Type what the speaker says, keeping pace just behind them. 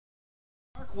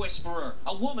Shark Whisperer,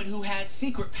 a woman who has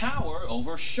secret power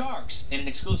over sharks. In an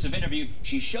exclusive interview,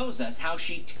 she shows us how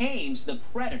she tames the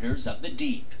predators of the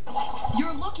deep.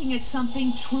 You're looking at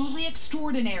something truly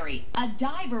extraordinary. A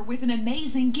diver with an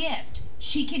amazing gift.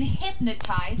 She can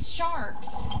hypnotize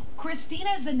sharks.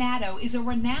 Christina Zanato is a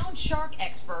renowned shark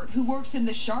expert who works in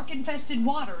the shark-infested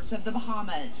waters of the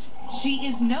Bahamas. She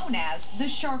is known as the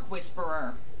Shark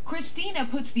Whisperer. Christina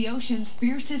puts the ocean's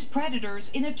fiercest predators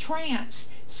in a trance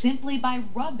simply by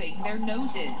rubbing their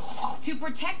noses. To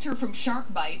protect her from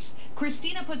shark bites,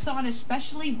 Christina puts on a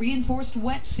specially reinforced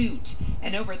wetsuit,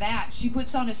 and over that she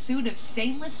puts on a suit of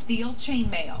stainless steel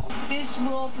chainmail. This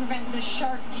will prevent the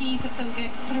shark teeth that will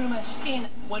get through my skin.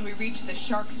 When we reach the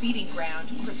shark feeding ground,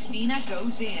 Christina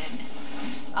goes in.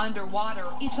 Underwater,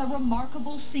 it's a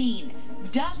remarkable scene.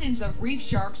 Dozens of reef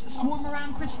sharks swarm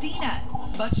around Christina,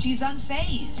 but she's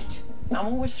unfazed. I'm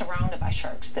always surrounded by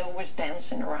sharks. They're always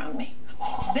dancing around me.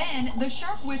 Then the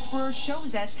Shark Whisperer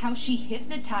shows us how she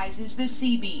hypnotizes the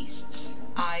sea beasts.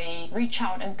 I reach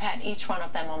out and pat each one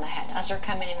of them on the head. As they're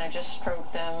coming in, I just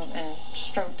stroke them and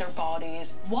stroke their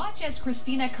bodies. Watch as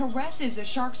Christina caresses a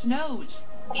shark's nose.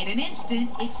 In an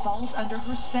instant, it falls under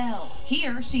her spell.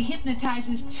 Here, she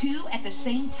hypnotizes two at the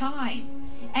same time.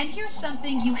 And here's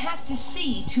something you have to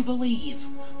see to believe.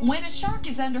 When a shark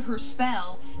is under her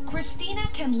spell, Christina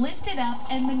can lift it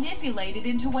up and manipulate it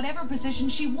into whatever position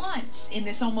she wants in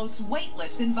this almost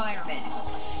weightless environment.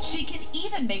 She can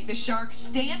even make the shark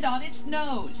stand on its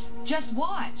nose. Just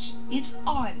watch. It's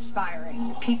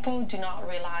awe-inspiring. People do not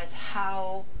realize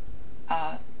how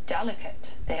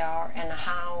delicate they are and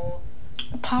how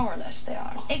powerless they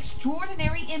are.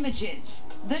 Extraordinary images.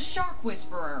 The Shark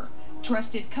Whisperer,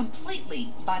 trusted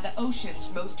completely by the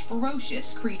ocean's most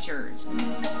ferocious creatures.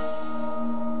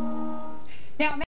 Now,